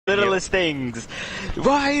littlest things.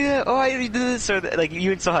 Why do you do this? Or like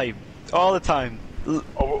you and so hype all the time.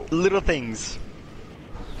 Little things.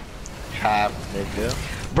 Half,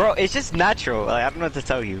 nigga. Bro, it's just natural. Like, I don't know what to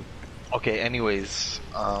tell you. Okay, anyways,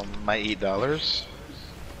 my $8.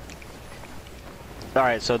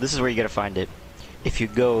 Alright, so this is where you gotta find it. If you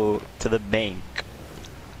go to the bank,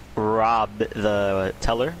 rob the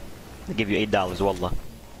teller, they give you $8, wallah.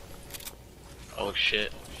 Oh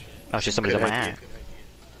shit. Oh shit, somebody's on my hand.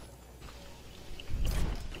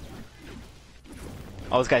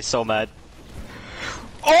 Oh, this guy's so mad.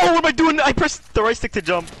 Oh, what am I doing? I pressed the right stick to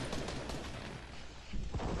jump.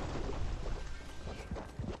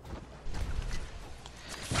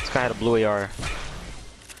 This guy had a blue AR.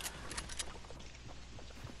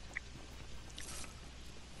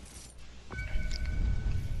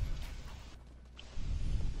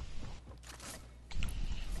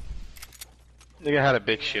 Nigga had a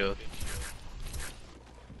big shield.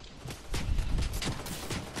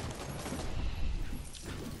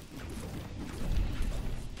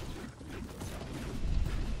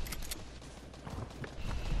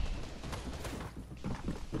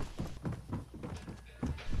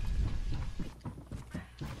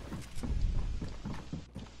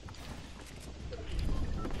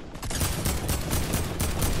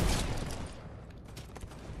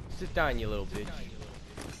 Sit down, you little bitch.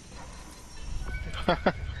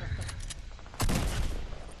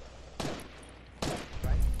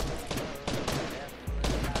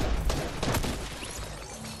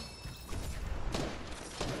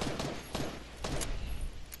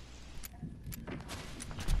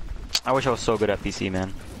 I wish I was so good at PC,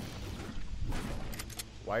 man.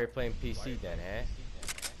 Why are you playing PC then, eh?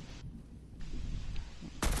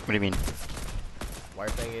 What do you mean? Why are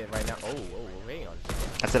you playing it right now? Oh, hang on.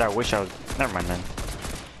 I said I wish I was. Never mind then.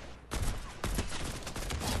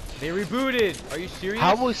 They rebooted! Are you serious?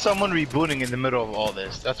 How was someone rebooting in the middle of all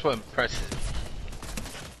this? That's what impresses.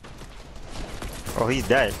 Oh, he's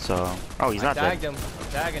dead, so. Oh, he's not dead. Him.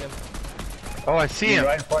 I'm tagging him. Oh, I see him.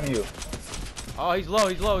 Right in front of you. Oh, he's low,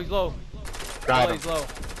 he's low, he's low. Got him. He's low.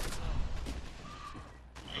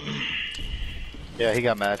 Yeah, he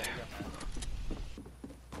got mad.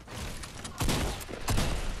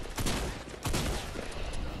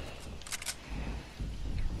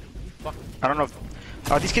 I don't know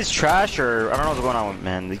if. Are these kids trash or. I don't know what's going on with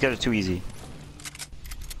man. These guys are too easy.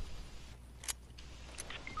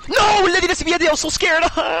 No! Lady, that's me. I was so scared.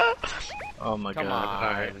 Oh my Come god. on.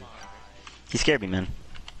 Alright. He scared me, man.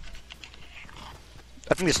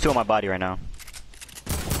 I think there's 2 on my body right now.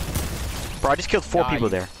 Bro, I just killed 4 people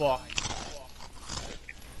there. Fuck.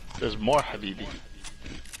 There's more, Habibi.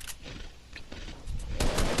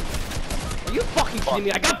 Are you fucking kidding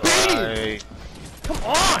me? I got beat! Come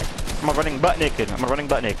on! I'm running butt naked. I'm running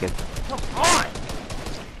butt naked. Come on!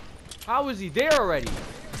 How is he there already?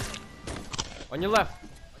 On your left.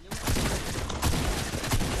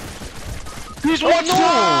 He's one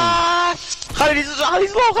no! Khalid, he's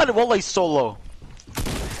low. Khalid, wallah, he's so low.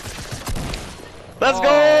 Let's go!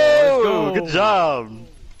 Let's go! Good job.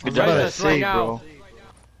 Good job. Right, right now.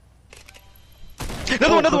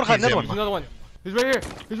 Another one, Khalid, another one. There's another one. He's right here.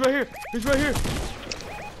 He's right here. He's right here.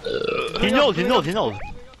 He knows. This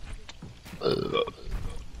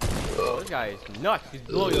guy is nuts. He's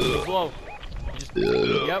below you. He's below. Just,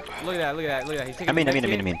 yep. Look at that. He's taking I mean.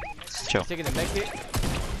 Chill. He's taking the med kit.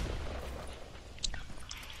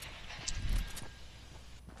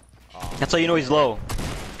 That's how you know he's low.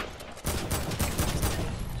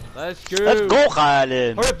 Let's go. Let's go,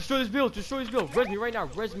 Khalid. Hurry up, destroy this build. Res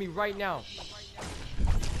me right now.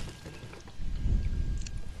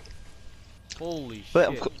 Holy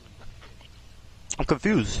But shit. I'm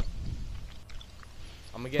confused.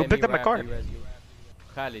 I'm gonna get Who picked up my car?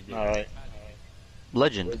 Khalid did. Alright.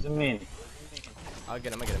 Legend. What does it mean? I'll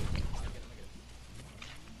get him.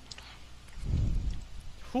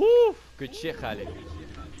 Whew. Good shit, Khalid.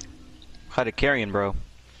 Khalid carrying, bro.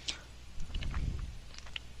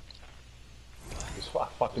 I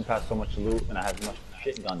fucking passed so much loot and I have much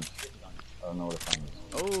shit guns. I don't know where to find this.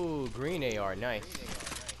 Oh, green AR, nice.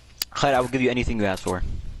 Khalid, I will give you anything you ask for.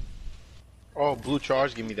 Oh, blue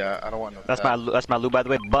charge, give me that. I don't want no. That's my loot, by the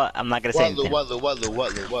way. But I'm not gonna say anything. What loot?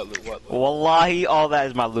 Wallahi, all that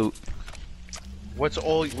is my loot. What's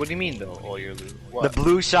all? What do you mean though? All your loot? What? The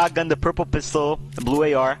blue shotgun, the purple pistol, the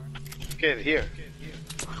blue AR. Okay, here.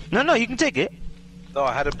 No, you can take it. No,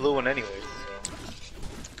 I had a blue one anyways.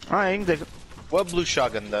 Alright, you can take it. What blue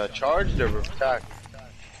shotgun? The charged or attack?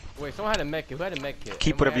 Wait, someone had a med kit. Who had a med kit?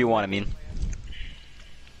 Keep whatever you want. I mean,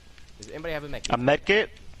 Does anybody have a med kit? a med kit.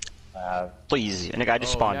 I have. Please, nigga, I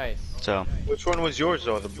just spawned. Nice. So. Which one was yours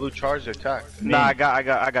though? The blue charge or attack? Nah, I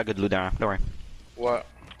got good loot down. Don't worry. What?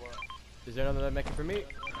 Is there another mecca for me?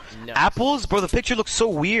 No. Apples, bro. The picture looks so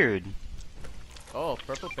weird. Oh,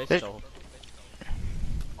 purple pistol.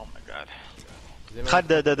 Oh my god. Cut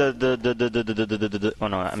the. Oh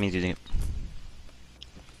no, that means using it.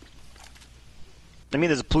 I mean,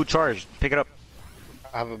 there's a blue charge. Pick it up.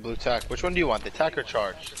 I have a blue tack. Which one do you want? The tack or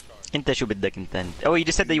charge? Inte should be the content. Oh, you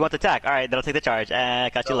just said that you want the attack. Alright, then I'll take the charge.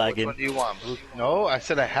 Caught you Which lagging. one do you want? Blue? No, I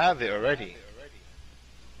said I have it already. And you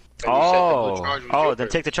said the blue Oh, charge was oh, yours. then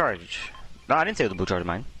take the charge. No, I didn't say the blue charge of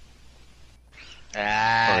mine.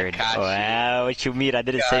 Ah, Word. got Oh, you. what you mean? I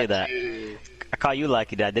didn't say Got that. you. I caught you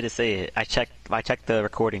lucky. I didn't say it. I checked the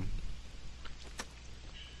recording.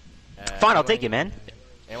 Fine, I'll take it, man.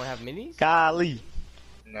 Anyone have minis? Golly.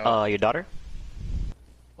 No. Your daughter?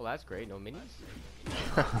 Well, that's great. No minis.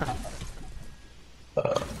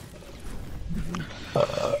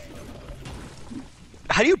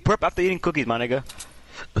 How do you burp after eating cookies, my nigga?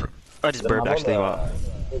 I just burped actually. Wow.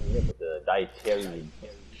 The dietary.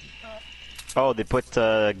 Oh, they put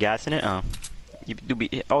gas in it. Oh, you do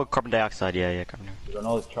be. Oh, carbon dioxide. Yeah, carbon dioxide. You don't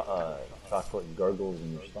know chocolate gurgles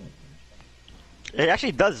in your stomach. It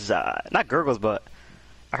actually does. Not gurgles, but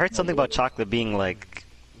I heard something about chocolate being like.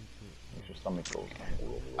 Makes your stomach go.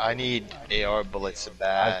 I need AR bullets I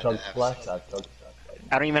bad. chug flex. I chug.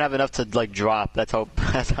 I don't even have enough to like drop. That's how.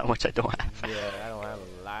 That's how much I don't have. Yeah, I don't have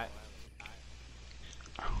a lot.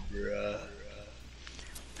 Bruh.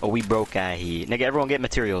 Oh, we broke out here, nigga. Everyone get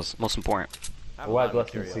materials. Most important. I have a Who lot has of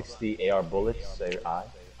less than material. 60 AR bullets? Say I.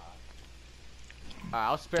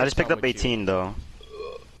 I'll spare I just picked some up with you. 18 though.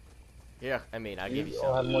 Yeah, I mean, I'll give you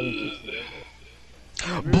all have some. more than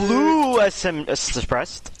 60. Blue SM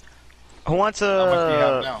suppressed. Who wants How much do you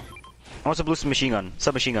have a? now? Who wants a blue submachine gun?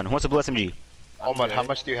 Submachine gun. Who wants a blue SMG? Omar, good. how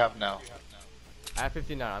much do you have now? I have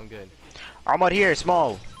 59. I'm good. Armad here,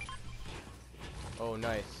 small. Oh,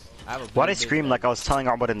 nice. I have a. Why'd I blue scream base like I gun. was telling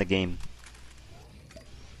Armad in the game?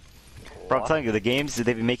 Bro, I'm telling you, the games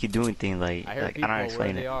they make you doing things like I hear I people. don't Where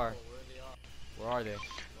explain they it. are? Where are they?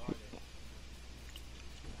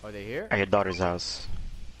 Are they here? At your daughter's house.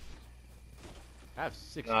 I have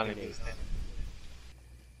 6 None of grenades. these.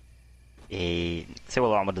 Hey, say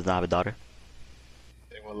well, Armad does not have a daughter.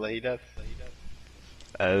 Walaidat.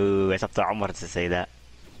 Oh, it's up to Armad to say that.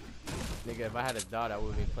 Nigga, if I had a daughter, I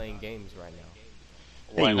would be playing games right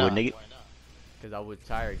now. Yeah, Why you not? would, nigga. Because I would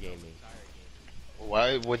tire gaming.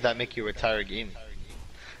 Why would that make you retire gaming?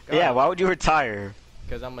 Yeah, why would you retire?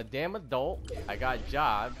 Because I'm a damn adult. I got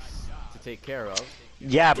jobs to take care of.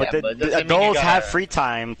 Yeah, but Yeah, the, but the doesn't mean you adults have gotta- free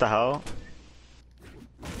time. The hell?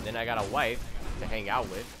 Then I got a wife to hang out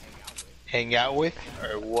with. Hang out with?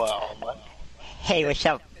 Or what, Omar? Hey, what's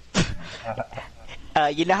up?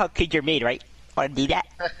 You know how kids are made, right? Wanna do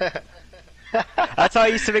that? That's how I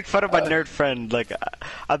used to make fun of my nerd friend. Like,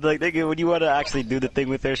 I'd be like, nigga, when you want to actually do the thing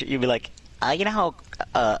with her, you'd be like, you know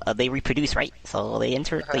how they reproduce, right? So they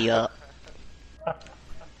enter the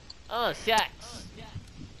Oh, shucks.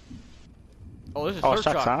 Oh, this is Oh, her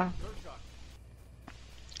shucks, truck. huh?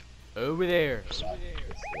 Over there.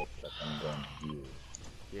 I'm going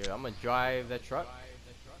here. Yeah, I'm gonna drive that truck.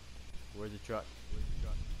 Where's the truck?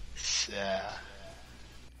 Yeah.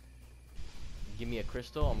 Give me a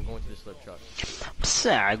crystal, I'm going to the slip truck.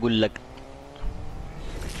 ساعة أقول لك.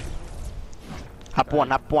 Hop one.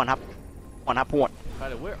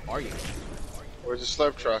 Tyler, where are you? Where's the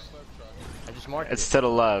slurp truck? I just marked It's it. to the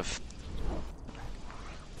left.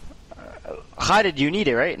 Khalid, you need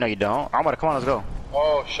it, right? No, you don't. Amar, come on, let's go.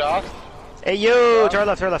 Oh, shot? Hey, yo! To our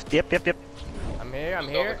left, to our left. Yep. I'm here, I'm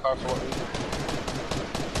Stole the here. car for what?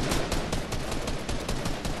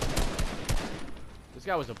 This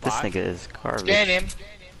guy was a This bot. nigga is garbage. Scan him.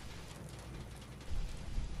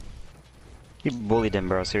 You bullied him,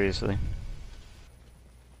 bro, seriously.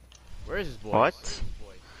 Where is his boy? What?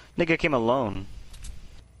 Nigga came alone.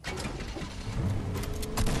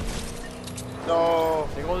 No.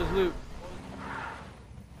 Take all his loot.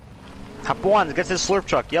 Hop one, get to the slurp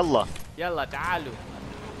truck, yalla. يلا تعالوا.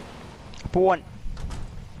 Hop one.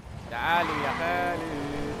 تعالوا يا خالد.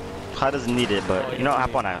 Khalid doesn't need it, but you know,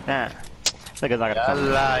 hop one out. Nigga's not gonna come.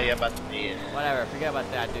 Yalla, ya batir. Whatever, forget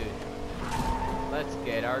about that dude. Let's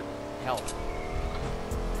get our help.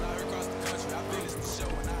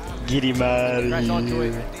 Get him Crash onto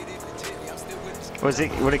it.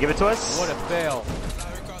 Would it give it to us? What a fail.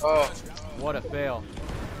 Oh, What a fail.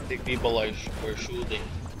 I think people were shooting.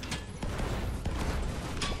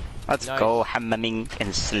 Let's Nice. go, hammaming and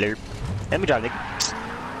slurp. Let me drive, nigga.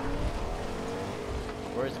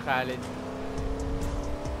 Where's Khalid?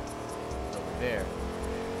 Over there.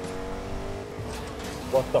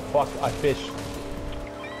 What the fuck? I fished.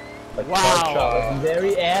 A Wow. charge shot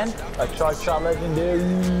legendary and a charge shot legendary.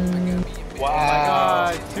 Wow. Oh my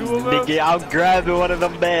god, 2 of them? Nigga, I'm grabbing one of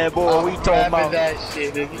them bad boy. I'm We talking grabbing about that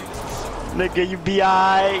shit, nigga. Nigga, you be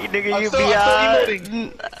alright. Nigga, I'm you still be alright.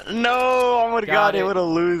 emoting. No, oh my god, it. what a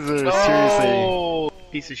loser. No.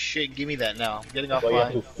 Seriously. Piece of shit, give me that now. I'm getting Well, you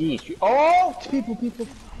have to offline. see. Oh, people.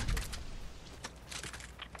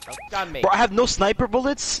 Oh, got me. Bro, I have no sniper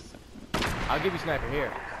bullets. I'll give you sniper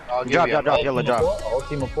here. I'll give Drop, you a- drop, yalla, drop. Oh,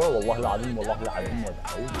 team of 4. والله العظيم والله العظيم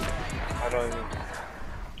I don't even.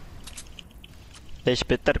 ليش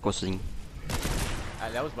بترقصين؟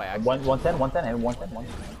 That was by accident. 110 and 110.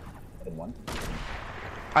 And one.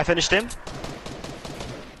 I finished him.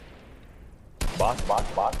 Boss.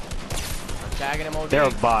 I'm tagging him all They are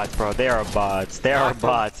day. bots, bro. They are bots. They are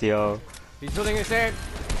bots, yo. He's building his head.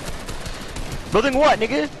 Building what,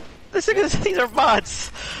 nigga? These are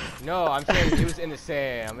bots. No, I'm saying he was in the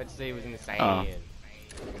sand. I meant to say he was in the sand.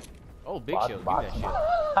 Oh, big Bots, shield. bots. Give me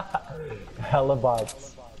that shit. Hella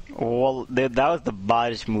bots. Well, dude, that was the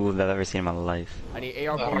botish move I've ever seen in my life. I need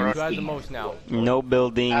AR bullets. Who has the most now? No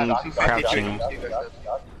building, crouching.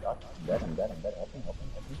 I'm dead. Help me.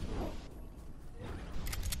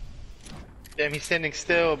 Damn, he's standing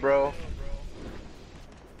still, bro.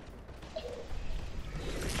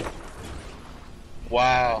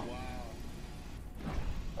 Wow.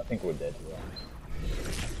 I think we're dead. Yeah.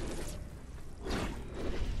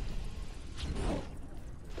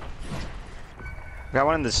 Got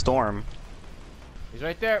one in the storm. He's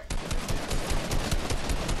right there.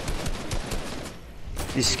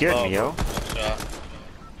 You scared me, yo. Yeah.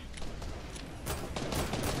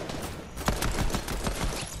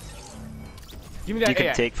 Give me that. You can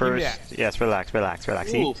AR. take Give me first. that. Yes, relax.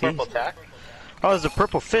 See? Ooh, purple tack. Oh, it's a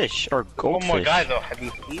purple fish or One goldfish. more guy though. Have you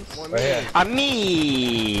please? One Right here. minute.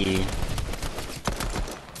 Me.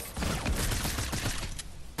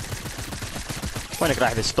 When can I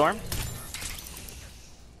have a storm?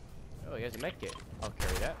 Oh, he has a med kit. I'll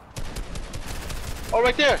carry that. Oh,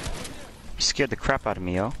 right there. You scared the crap out of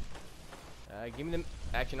me, yo. Give me the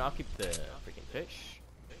action. I'll keep the freaking fish.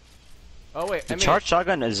 Oh wait, The charge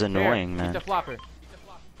shotgun is Here, annoying, keep man. the flopper.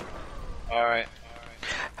 All right.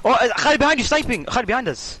 Oh, Khalid behind you, sniping! Khalid behind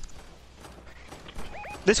us!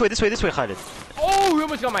 This way, Khalid. Oh, you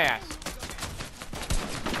almost got my ass.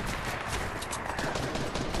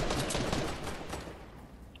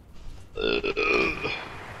 I'm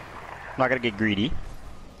not gonna get greedy.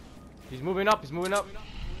 He's moving up. He's moving up.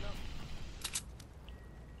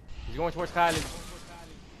 He's going towards Khalid.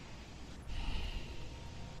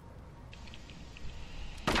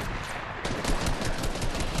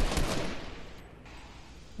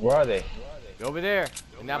 Where are they? They're over there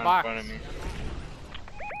in that In box. front of me.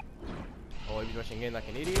 Oh, he's rushing in like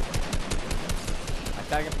an idiot. I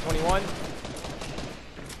tagged him for 21.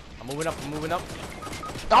 I'm moving up.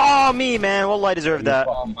 Oh, me, man. Well, I deserve that.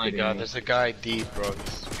 Oh my god, there's a guy deep, bro.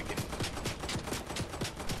 He's freaking.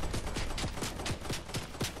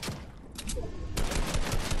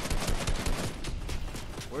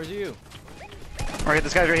 Where's you? Alright,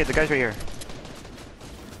 this guy's right here. The guy's right here.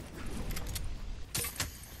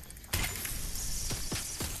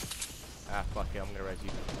 Ah, fuck it. I'm gonna res you.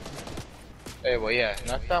 Hey, well, yeah,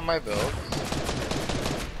 knock down my build.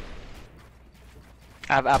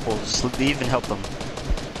 I have apples. Leave and help them.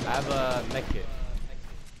 I have a med kit.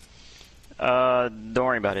 Don't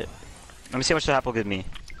worry about it. Let me see how much the apple gives me.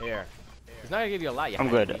 Here. It's not gonna give you a lot. You I'm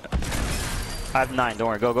have good. to. I have 9. Don't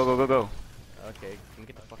worry. Go. Okay, can we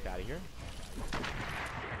get the fuck out of here?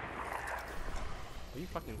 Are you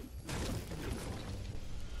fucking?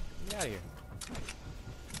 Get me out of here.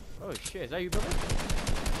 Oh shit, is that you, brother?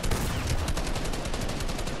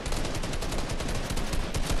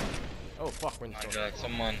 Oh fuck, we're in the Oh my storm. god,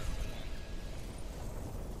 someone.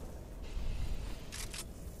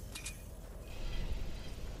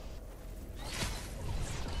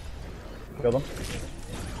 Kill them.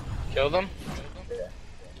 Kill them?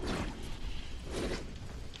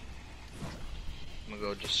 I'm gonna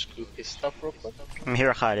go just scoop his stuff real quick. I'm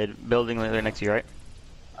here, Khalid. Building right next to you, right?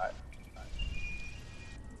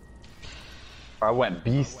 I went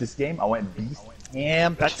beast this game. I went beast.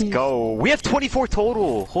 Damn. Let's go. We have 24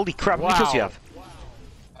 total. Holy crap. How many kills do you Wow. have?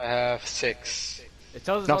 I have 6. It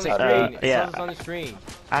tells us No, on the uh, screen. It yeah. tells us on the screen.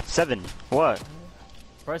 I have 7. What?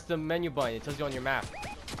 Press the menu button. It tells you on your map.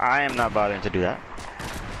 I am not bothering to do that.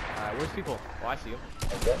 Alright, where's people? Oh, I see them.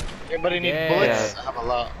 Everybody need Yeah. bullets? I have a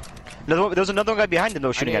lot. There's another guy behind him though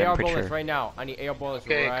I shooting need at him, AR pretty bullets sure. right now. I need AR bullets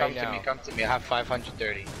Okay, right come now. to me. I have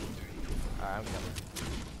 530. Alright, I'm coming.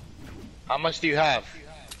 How much do you have?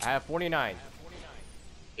 I have 49.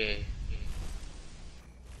 Okay.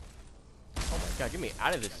 Oh my god, get me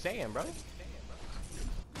out of the sand, bro.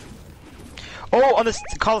 Oh, on this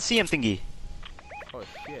Coliseum thingy. Oh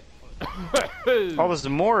shit. Oh, there's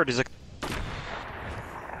more. There's a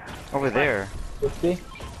over there. 50?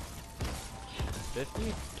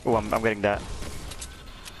 50? Oh, I'm getting that.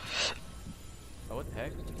 Oh, what the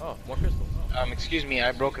heck? Oh, more crystals. Excuse me,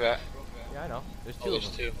 I broke that. Yeah, I know. There's Oh, two of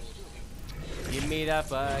there's them. two. Give me that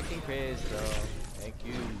fucking crystal. Thank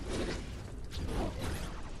you.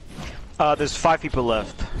 There's 5 people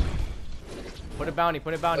left. Put a bounty,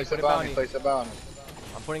 put a bounty, Place put a a bounty, bounty. place a bounty.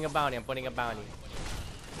 I'm putting a bounty, I'm putting a bounty.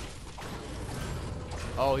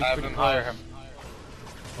 Oh, he's Have pretty him, close. hire him.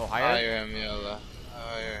 Oh, hire him? Hire him, yalla.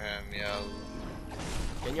 Hire him, yalla.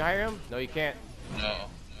 Can you hire him? No, you can't. No.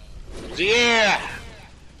 Yeah!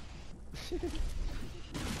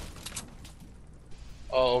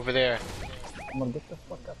 Oh, over there. I'm gonna get the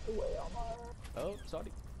fuck out the way, Omar. Oh, sorry.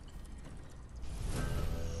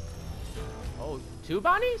 Oh, 2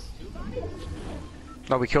 bounties?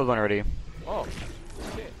 No, we killed one already. Oh,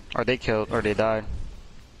 shit. Or they killed, or they died.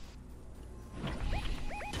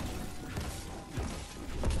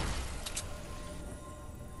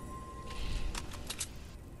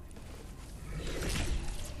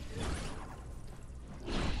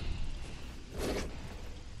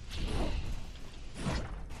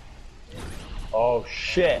 Oh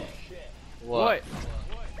shit. What?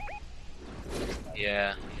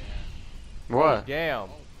 Yeah. What? Damn,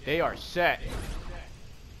 they are set.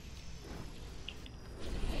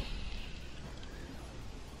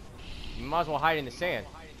 You might as well hide in the sand.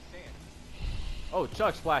 Oh,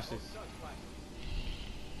 chug splashes.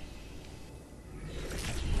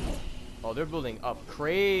 Oh, they're building up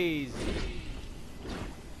crazy.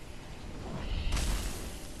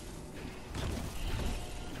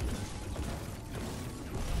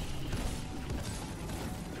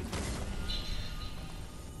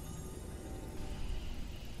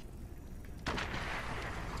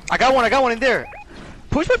 I got one in there.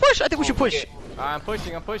 Push, push, push. I think we should push. I'm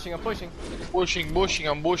pushing, I'm pushing, I'm pushing. Bushing,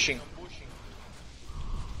 I'm bushing.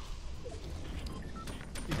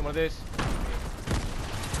 Get some of this.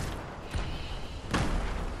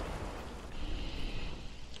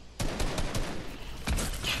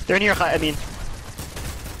 They're near. I mean,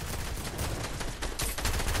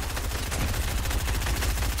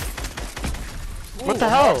 what the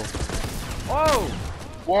hell? Whoa!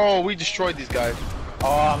 Whoa, we destroyed these guys.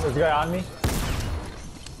 There's a guy on me.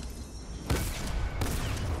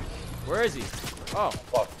 Where is he? Oh,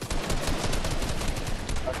 Fuck.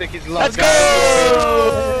 I think he's Let's lost.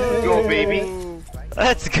 go! Go, baby.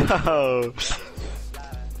 Let's go!